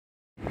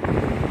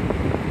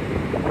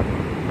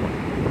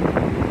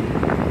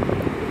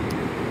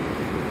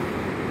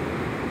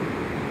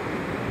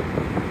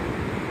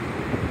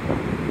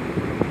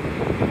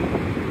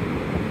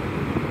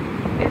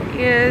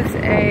is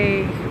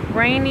a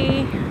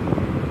rainy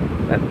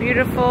but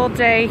beautiful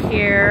day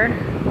here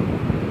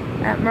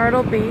at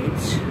Myrtle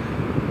Beach.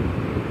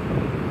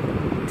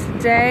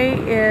 Today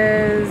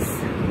is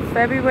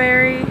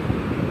February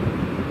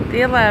the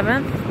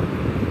 11th,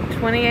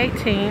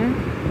 2018,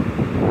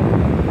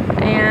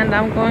 and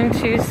I'm going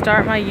to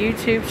start my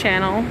YouTube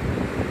channel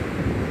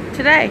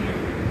today,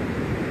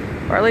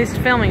 or at least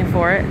filming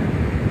for it.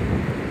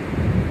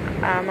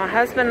 My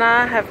husband and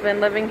I have been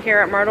living here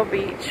at Myrtle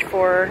Beach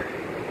for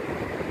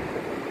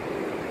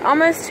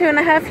almost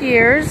 2.5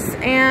 years,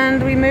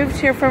 and we moved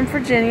here from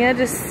Virginia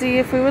to see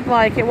if we would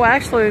like it. Well,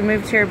 actually we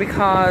moved here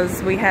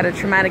because we had a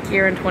traumatic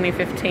year in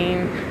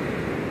 2015.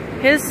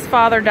 His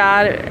father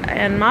died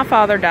and my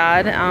father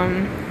died.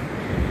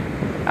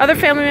 Other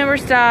family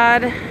members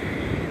died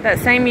that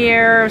same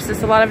year. It was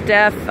just a lot of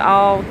death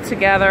all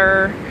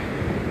together.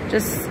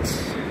 Just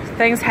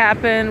things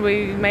happened.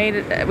 We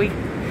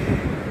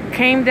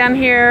came down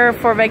here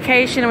for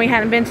vacation, and we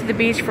hadn't been to the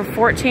beach for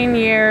 14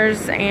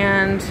 years,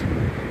 and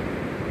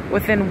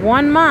within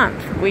 1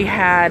 month we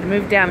had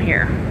moved down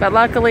here. But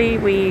luckily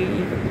we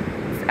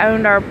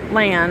owned our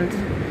land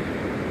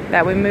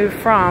that we moved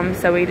from,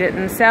 so we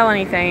didn't sell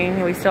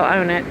anything. We still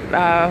own it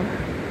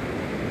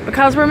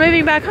because we're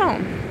moving back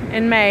home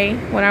in May.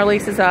 When our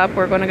lease is up,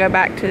 we're going to go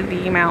back to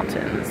the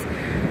mountains.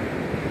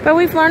 But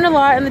we've learned a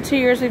lot in the 2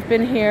 years we've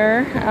been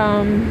here.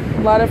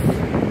 A lot of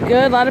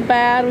good, a lot of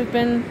bad. We've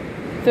been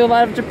through a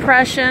lot of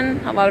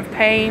depression, a lot of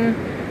pain.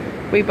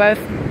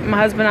 My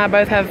husband and I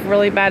both have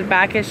really bad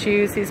back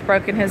issues. He's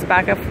broken his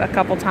back a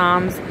couple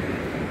times.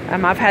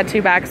 I've had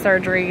 2 back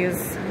surgeries.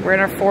 We're in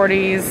our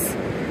 40s.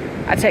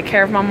 I take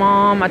care of my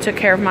mom. I took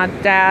care of my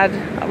dad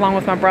along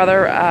with my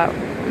brother.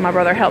 My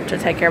brother helped to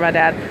take care of my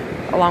dad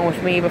along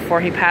with me before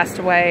he passed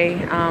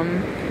away.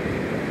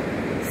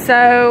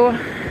 So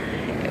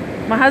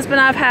my husband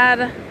and I have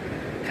had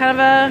kind of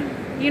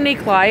a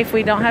unique life.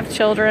 We don't have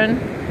children.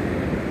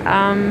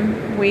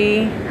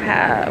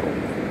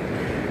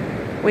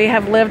 We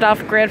have lived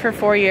off grid for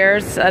 4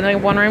 years in a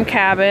 1-room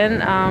cabin.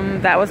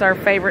 That was our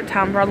favorite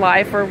time of our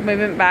life. We're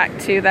moving back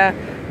to the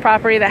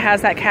property that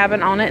has that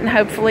cabin on it, and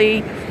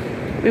hopefully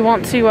we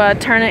want to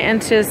turn it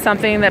into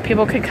something that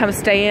people can come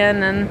stay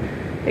in and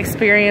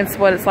experience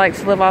what it's like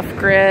to live off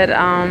grid.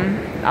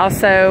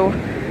 Also,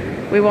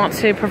 we want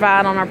to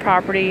provide on our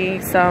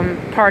property some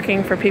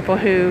parking for people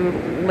who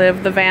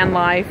live the van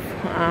life.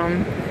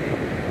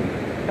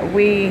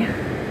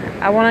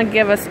 I want to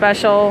give a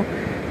special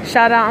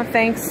shout out and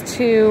thanks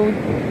to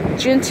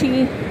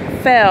Jinty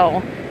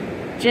Fell.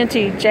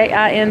 Jinty,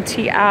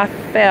 J-I-N-T-I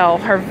Fell.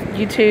 Her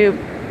YouTube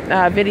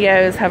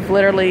videos have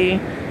literally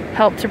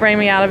helped to bring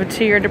me out of a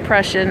 2-year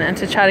depression and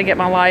to try to get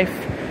my life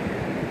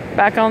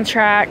back on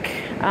track,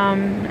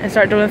 and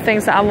start doing the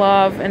things that I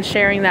love and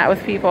sharing that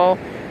with people.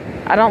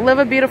 I don't live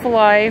a beautiful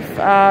life,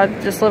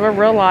 just live a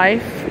real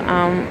life.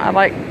 I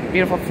like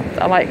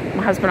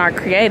my husband and I are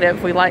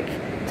creative. We like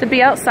to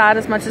be outside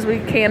as much as we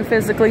can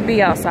physically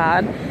be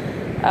outside.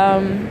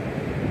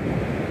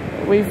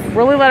 We've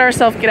really let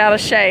ourselves get out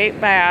of shape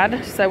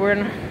bad, so we're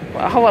in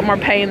a whole lot more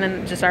pain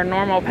than just our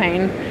normal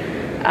pain.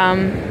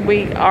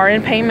 We are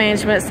in pain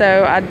management,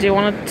 so I do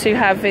want to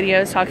have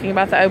videos talking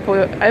about the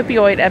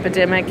opioid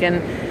epidemic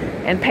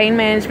and pain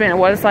management and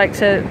what it's like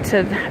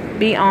to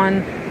be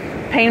on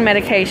pain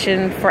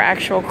medication for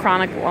actual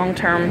chronic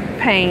long-term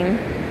pain.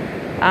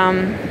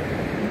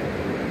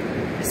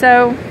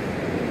 So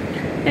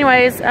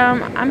anyways,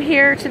 I'm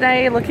here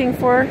today looking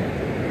for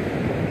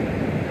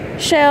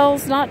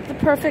shells, not the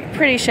perfect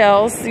pretty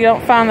shells. You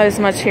don't find those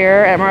much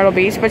here at Myrtle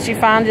Beach, but you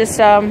find just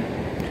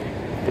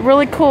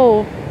really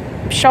cool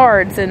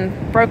shards and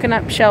broken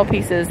up shell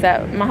pieces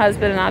that my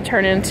husband and I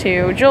turn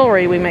into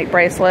jewelry. We make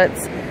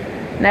bracelets,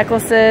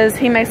 necklaces.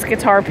 He makes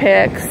guitar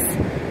picks,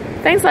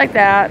 things like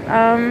that.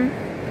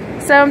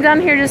 So I'm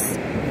down here just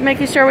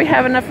making sure we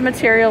have enough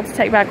material to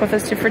take back with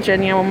us to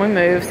Virginia when we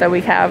move, so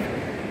we have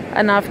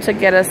enough to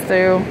get us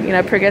through,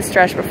 pretty good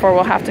stretch before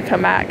we'll have to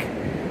come back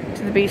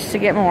to the beach to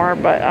get more.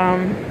 But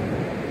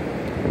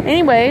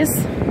anyways,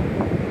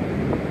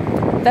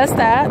 that's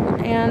that.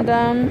 And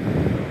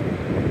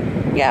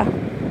yeah,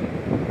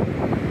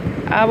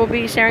 I will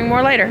be sharing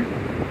more later.